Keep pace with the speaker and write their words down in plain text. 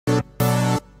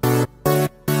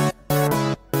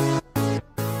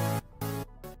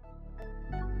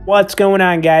What's going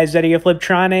on, guys? Eddie of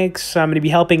Fliptroniks. I'm going to be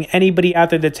helping anybody out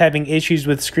there that's having issues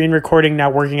with screen recording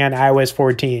not working on iOS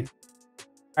 14.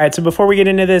 Alright, so before we get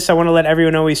into this, I want to let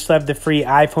everyone know we still have the free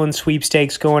iPhone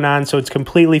sweepstakes going on, so it's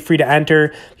completely free to enter.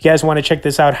 If you guys want to check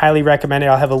this out, highly recommend it.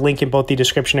 I'll have a link in both the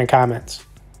description and comments.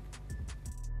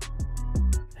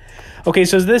 Okay,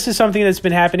 so this is something that's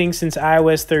been happening since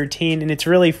iOS 13, and it's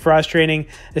really frustrating,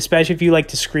 especially if you like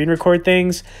to screen record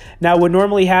things. Now, what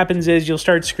normally happens is you'll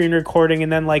start screen recording,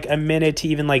 and then like a minute to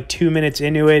even like 2 minutes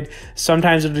into it,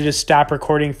 sometimes it'll just stop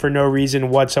recording for no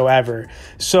reason whatsoever.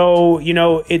 So, you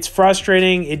know, it's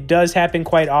frustrating. It does happen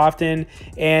quite often,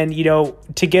 and, you know,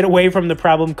 to get away from the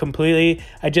problem completely,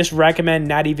 I just recommend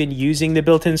not even using the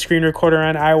built-in screen recorder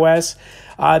on iOS.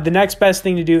 The next best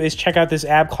thing to do is check out this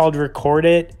app called Record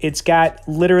It. It's got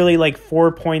literally like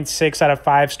 4.6 out of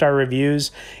 5-star reviews,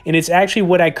 and it's actually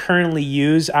what I currently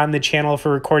use on the channel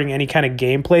for recording any kind of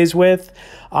gameplays with.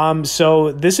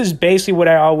 So this is basically what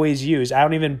I always use. I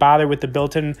don't even bother with the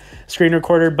built-in screen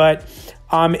recorder, but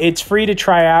it's free to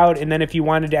try out, and then if you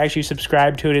wanted to actually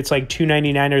subscribe to it, it's like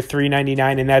 $2.99 or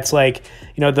 $3.99, and that's like,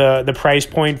 you know, the price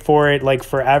point for it, like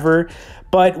forever.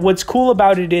 But what's cool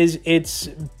about it is it's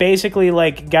basically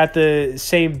like got the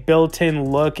same built-in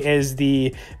look as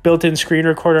the built-in screen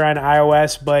recorder on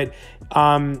iOS, but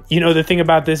you know, the thing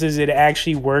about this is it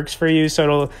actually works for you, so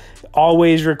it'll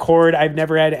always record. I've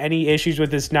never had any issues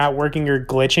with this not working or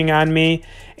glitching on me,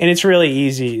 and it's really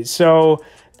easy. So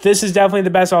this is definitely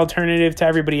the best alternative to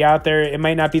everybody out there. It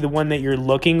might not be the one that you're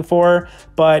looking for,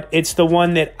 but it's the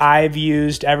one that I've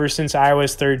used ever since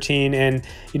iOS 13, and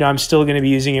you know, I'm still going to be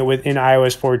using it within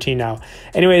iOS 14 now.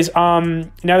 Anyways,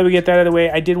 now that we get that out of the way,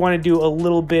 I did want to do a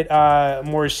little bit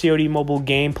more COD mobile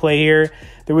gameplay here.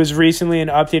 There was recently an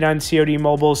update on COD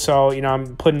Mobile, so, you know,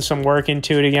 I'm putting some work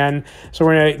into it again. So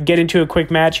we're going to get into a quick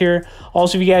match here.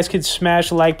 Also, if you guys could smash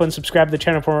the like button, subscribe to the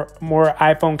channel for more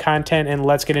iPhone content, and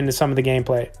let's get into some of the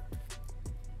gameplay.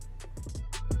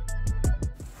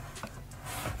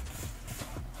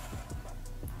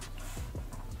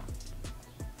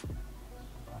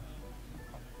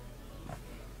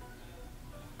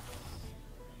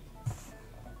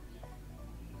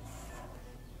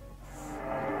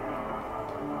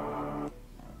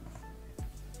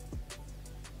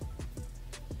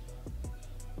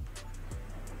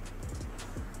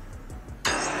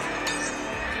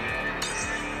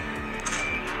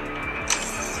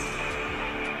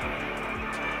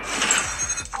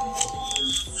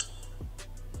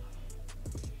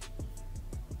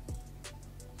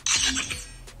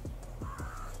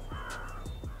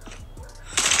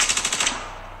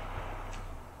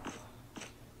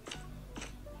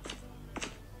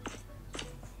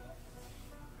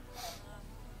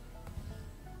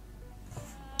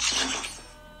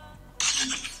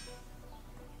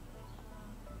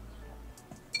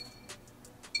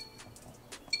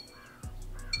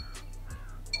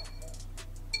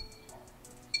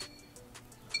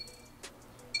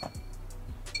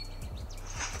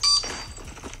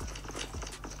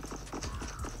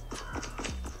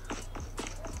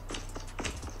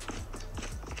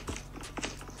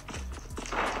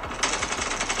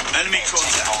 Enemy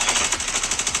contact.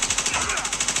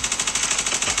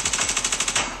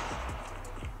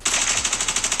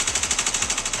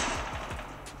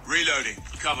 Reloading.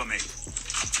 Cover me.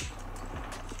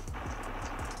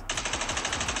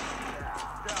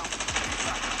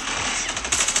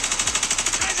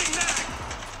 Changing mag.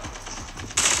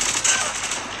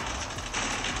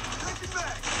 Changing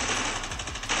mag.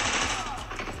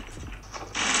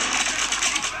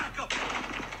 Back up.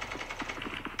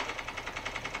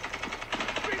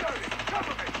 Reloading.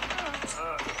 Cover me.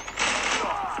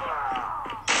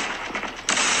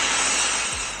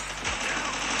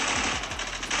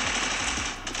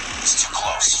 It's too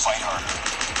close. Fight harder.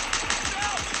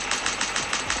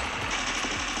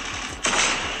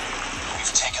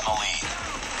 We've taken the lead.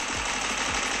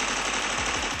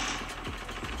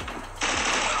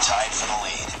 We're tied for the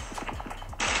lead.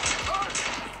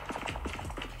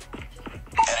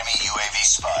 Enemy UAV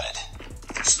spotted.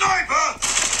 Sniper!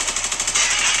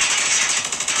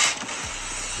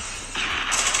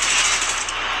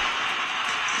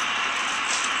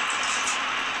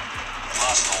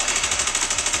 Lost the lead.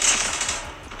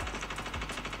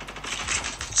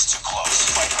 It's too close.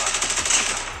 Fight harder.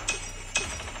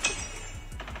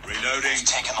 Reloading. We've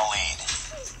taken the lead.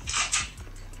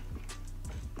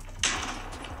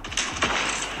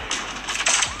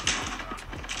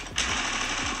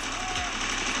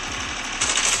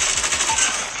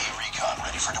 UAV recon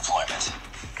ready for deployment.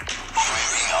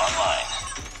 UAV online.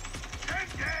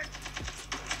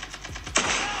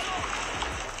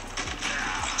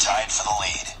 We tied for the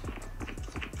lead.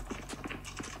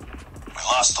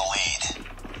 hostile lead.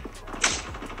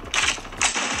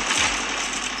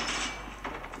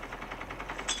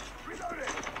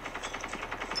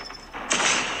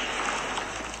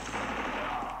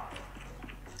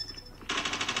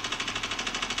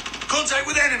 Contact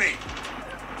with enemy.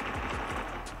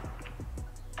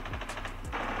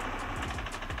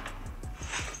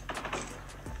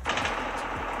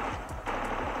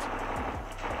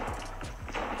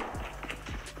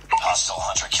 Hostile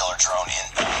hunter-killer drone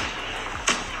inbound.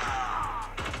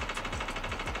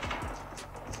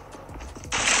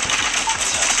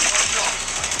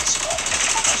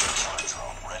 Hunter-killer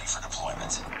drone ready for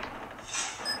deployment.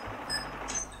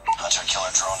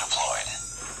 Hunter-killer drone deployed.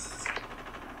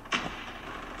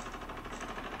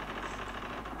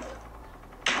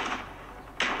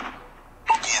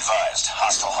 Be advised,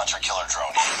 hostile hunter-killer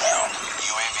drone inbound.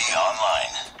 UAV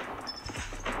online.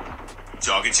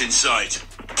 Targets in sight.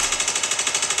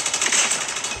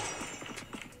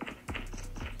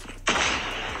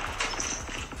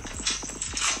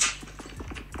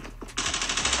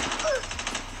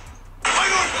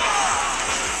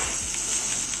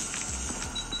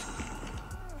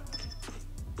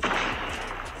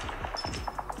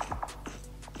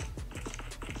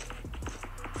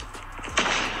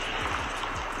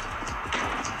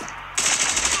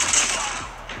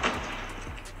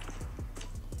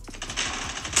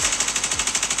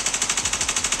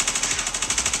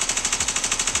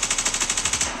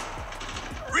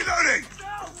 Reloading!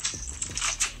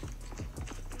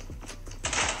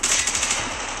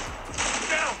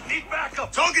 Down! Need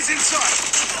backup! Target's in sight!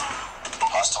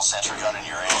 Hostile sentry gun in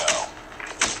your AO.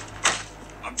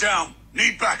 I'm down.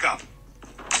 Need backup.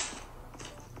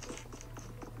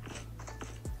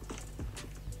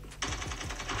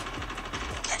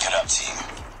 Pick it up, team.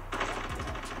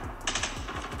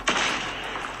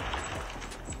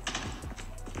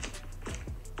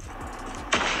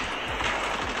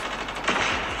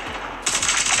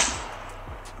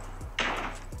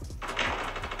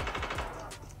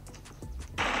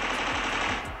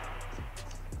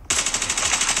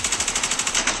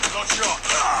 Not shot.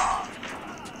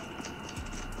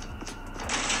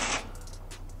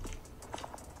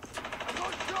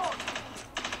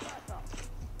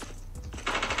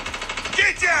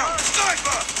 Get down!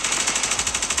 Sniper!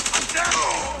 I'm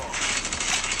down!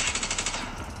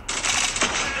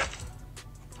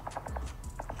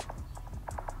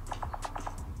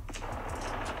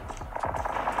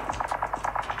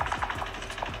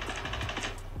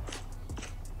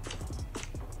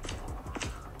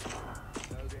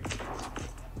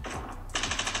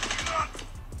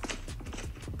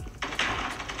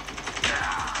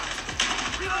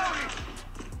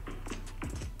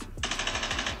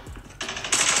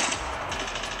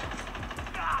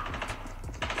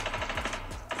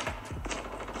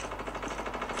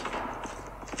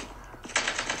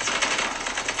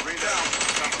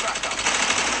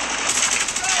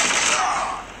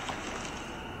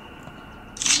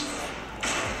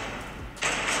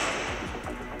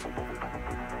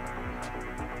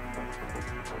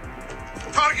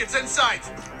 Targets in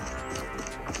sight!